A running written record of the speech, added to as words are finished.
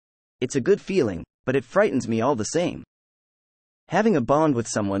It's a good feeling, but it frightens me all the same. Having a bond with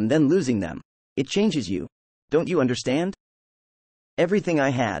someone, then losing them. It changes you. Don't you understand? Everything I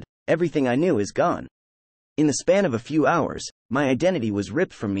had, everything I knew is gone. In the span of a few hours, my identity was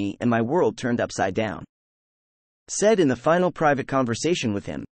ripped from me and my world turned upside down. Said in the final private conversation with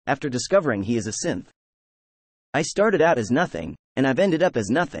him, after discovering he is a synth. I started out as nothing, and I've ended up as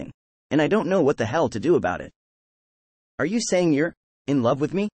nothing, and I don't know what the hell to do about it. Are you saying you're in love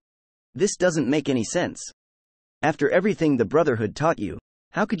with me? This doesn't make any sense. After everything the Brotherhood taught you,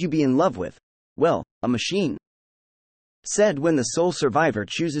 how could you be in love with, well, a machine? Said when the sole survivor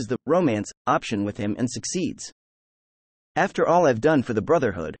chooses the romance option with him and succeeds. After all I've done for the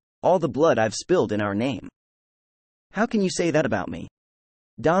Brotherhood, all the blood I've spilled in our name. How can you say that about me?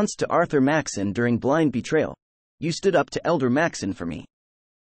 Danse to Arthur Maxon during blind betrayal. You stood up to Elder Maxon for me.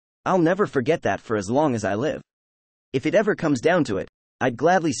 I'll never forget that for as long as I live. If it ever comes down to it, I'd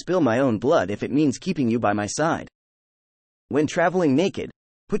gladly spill my own blood if it means keeping you by my side. When traveling naked,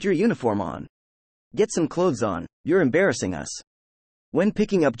 put your uniform on. Get some clothes on, you're embarrassing us. When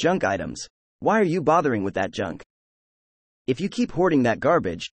picking up junk items, why are you bothering with that junk? If you keep hoarding that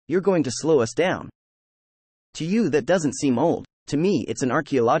garbage, you're going to slow us down. To you that doesn't seem old, to me it's an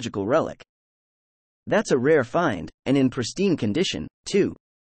archaeological relic. That's a rare find, and in pristine condition, too.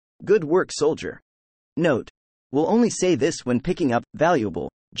 Good work, soldier. Note: we'll only say this when picking up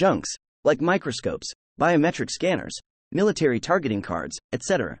valuable junks, like microscopes, biometric scanners, military targeting cards,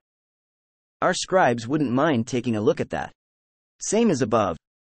 etc. Our scribes wouldn't mind taking a look at that. Same as above.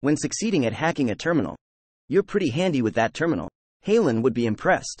 When succeeding at hacking a terminal. You're pretty handy with that terminal. Halen would be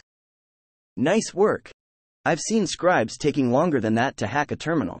impressed. Nice work. I've seen scribes taking longer than that to hack a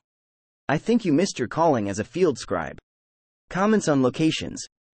terminal. I think you missed your calling as a field scribe. Comments on locations.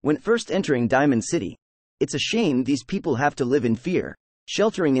 When first entering Diamond City, it's a shame these people have to live in fear,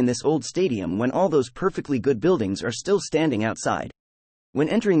 sheltering in this old stadium when all those perfectly good buildings are still standing outside. When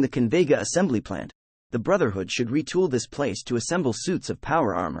entering the Convega assembly plant, the Brotherhood should retool this place to assemble suits of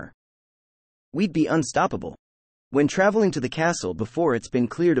power armor. We'd be unstoppable. When traveling to the castle before it's been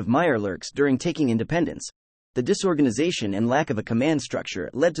cleared of Mirelurks during taking independence, the disorganization and lack of a command structure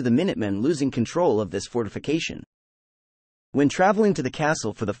led to the Minutemen losing control of this fortification. When traveling to the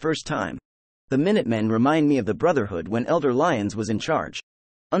castle for the first time, the Minutemen remind me of the Brotherhood when Elder Lyons was in charge,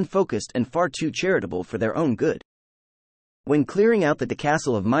 unfocused and far too charitable for their own good. When clearing out the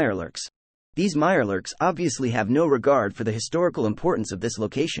castle of Mirelurks, these Mirelurks obviously have no regard for the historical importance of this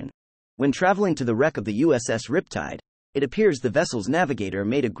location. When traveling to the wreck of the USS Riptide, it appears the vessel's navigator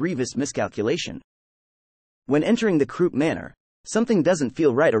made a grievous miscalculation. When entering the Krupp Manor, something doesn't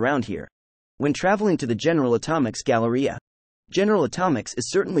feel right around here. When traveling to the General Atomics Galleria, General Atomics is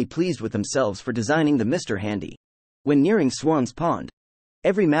certainly pleased with themselves for designing the Mr. Handy. When nearing Swan's Pond,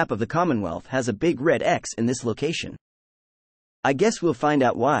 every map of the Commonwealth has a big red X in this location. I guess we'll find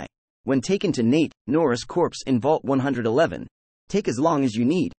out why. When taken to Nate Norris' corpse in Vault 111, take as long as you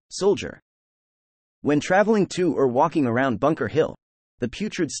need, soldier. When traveling to or walking around Bunker Hill, the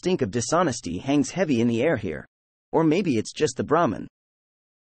putrid stink of dishonesty hangs heavy in the air here. Or maybe it's just the Brahmin.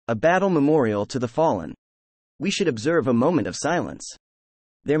 A battle memorial to the fallen. We should observe a moment of silence.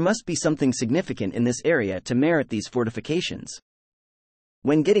 There must be something significant in this area to merit these fortifications.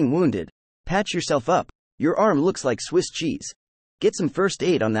 When getting wounded, patch yourself up. Your arm looks like Swiss cheese. Get some first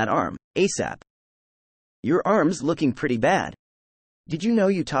aid on that arm, ASAP. Your arm's looking pretty bad. Did you know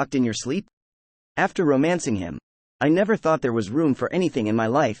you talked in your sleep? After romancing him, I never thought there was room for anything in my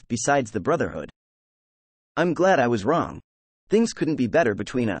life besides the Brotherhood. I'm glad I was wrong. Things couldn't be better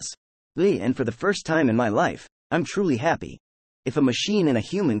between us. And for the first time in my life, I'm truly happy. If a machine and a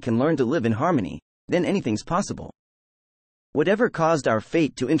human can learn to live in harmony, then anything's possible. Whatever caused our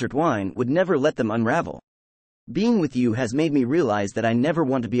fate to intertwine would never let them unravel. Being with you has made me realize that I never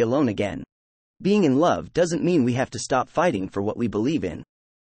want to be alone again. Being in love doesn't mean we have to stop fighting for what we believe in.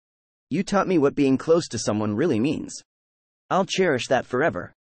 You taught me what being close to someone really means. I'll cherish that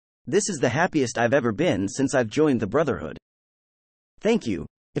forever. This is the happiest I've ever been since I've joined the Brotherhood. Thank you.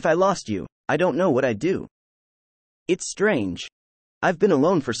 If I lost you, I don't know what I'd do. It's strange. I've been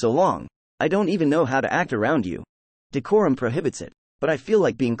alone for so long, I don't even know how to act around you. Decorum prohibits it, but I feel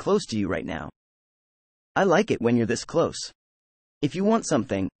like being close to you right now. I like it when you're this close. If you want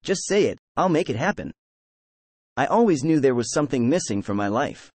something, just say it, I'll make it happen. I always knew there was something missing from my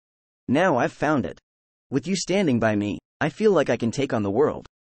life. Now I've found it. With you standing by me, I feel like I can take on the world.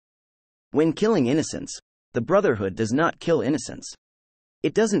 When killing innocents, the Brotherhood does not kill innocents.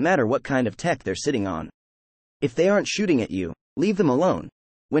 It doesn't matter what kind of tech they're sitting on. If they aren't shooting at you, leave them alone.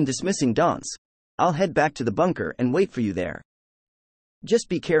 When dismissing Danse, I'll head back to the bunker and wait for you there. Just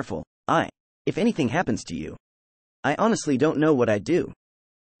be careful, If anything happens to you, I honestly don't know what I'd do.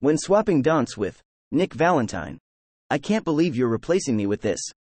 When swapping Danse with Nick Valentine, I can't believe you're replacing me with this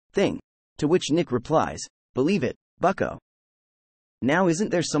thing. To which Nick replies, believe it, bucko. Now isn't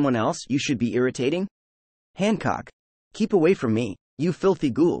there someone else you should be irritating? Hancock. Keep away from me, you filthy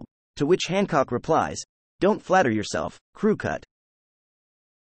ghoul. To which Hancock replies, don't flatter yourself, crew cut.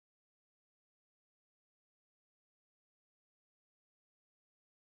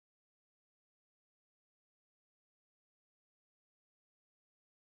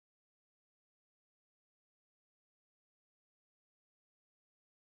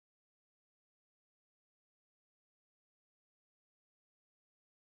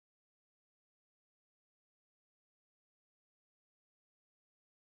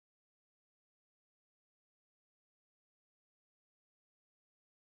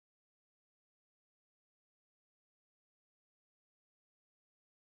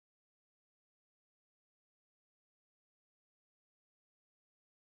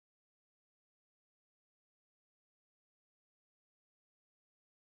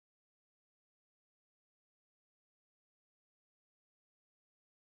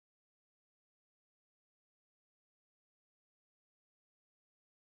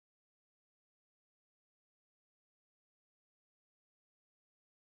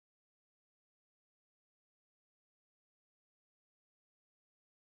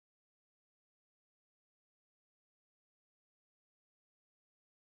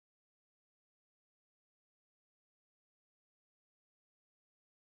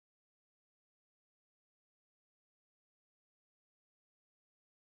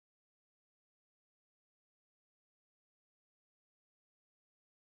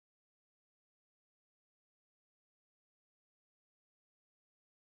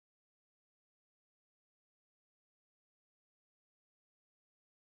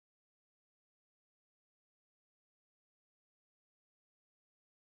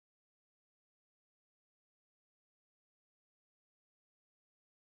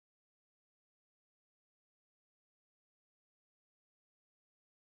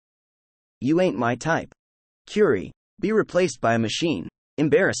 You ain't my type. Curie. Be replaced by a machine.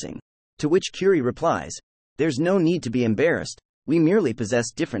 Embarrassing. To which Curie replies, there's no need to be embarrassed, we merely possess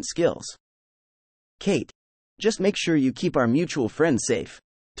different skills. Kate. Just make sure you keep our mutual friend safe.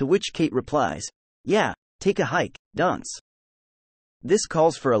 To which Kate replies, yeah, take a hike, Danse. This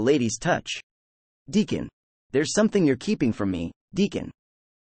calls for a lady's touch. Deacon. There's something you're keeping from me, Deacon.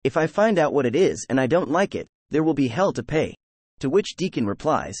 If I find out what it is and I don't like it, there will be hell to pay. To which Deacon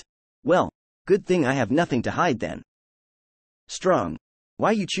replies, well, good thing I have nothing to hide then. Strong.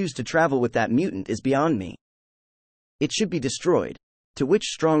 Why you choose to travel with that mutant is beyond me. It should be destroyed. To which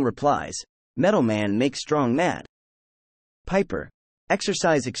Strong replies, Metal Man makes Strong mad. Piper.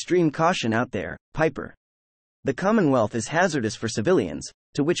 Exercise extreme caution out there, Piper. The Commonwealth is hazardous for civilians.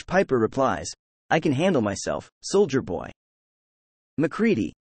 To which Piper replies, I can handle myself, soldier boy.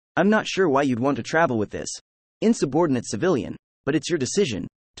 MacReady. I'm not sure why you'd want to travel with this insubordinate civilian, but it's your decision.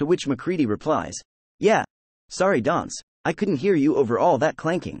 To which MacReady replies, yeah, sorry Danse, I couldn't hear you over all that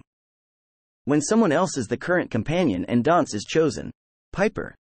clanking. When someone else is the current companion and Danse is chosen,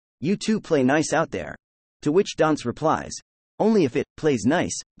 Piper. You two play nice out there. To which Danse replies, only if it plays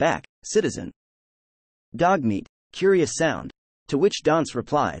nice, back, citizen. Dogmeat. Curious sound. To which Danse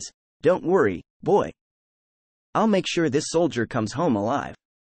replies, don't worry, boy. I'll make sure this soldier comes home alive.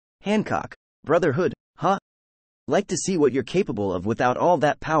 Hancock. Brotherhood, huh? Like to see what you're capable of without all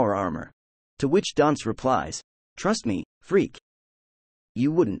that power armor. To which Danse replies, trust me, freak.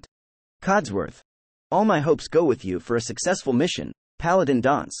 You wouldn't. Codsworth. All my hopes go with you for a successful mission, Paladin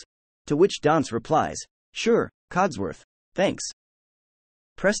Danse. To which Danse replies, sure, Codsworth, thanks.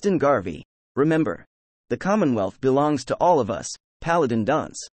 Preston Garvey. Remember, the Commonwealth belongs to all of us, Paladin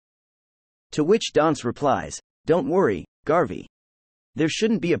Danse. To which Danse replies, don't worry, Garvey. There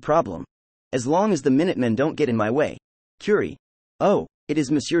shouldn't be a problem. As long as the Minutemen don't get in my way. Curie. Oh, it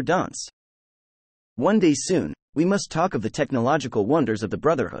is Monsieur Danse. One day soon, we must talk of the technological wonders of the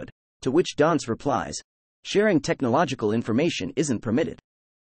Brotherhood. To which Danse replies, sharing technological information isn't permitted.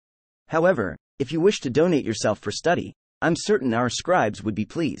 However, if you wish to donate yourself for study, I'm certain our scribes would be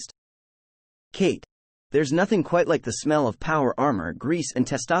pleased. Kate. There's nothing quite like the smell of power armor, grease and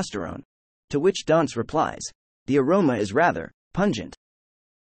testosterone. To which Danse replies, the aroma is rather pungent.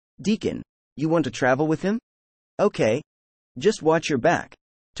 Deacon. You want to travel with him? Okay. Just watch your back.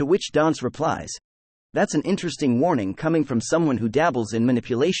 To which Danse replies, that's an interesting warning coming from someone who dabbles in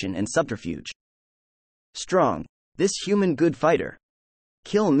manipulation and subterfuge. Strong. This human good fighter.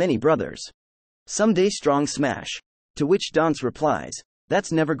 Kill many brothers. Someday Strong smash. To which Danse replies,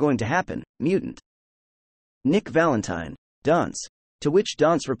 That's never going to happen, mutant. Nick Valentine, Danse. To which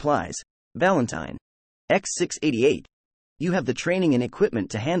Danse replies, Valentine. X688. You have the training and equipment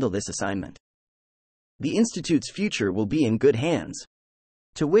to handle this assignment. The Institute's future will be in good hands.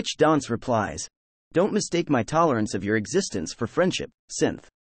 To which Danse replies, don't mistake my tolerance of your existence for friendship, Synth.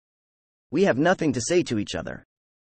 We have nothing to say to each other.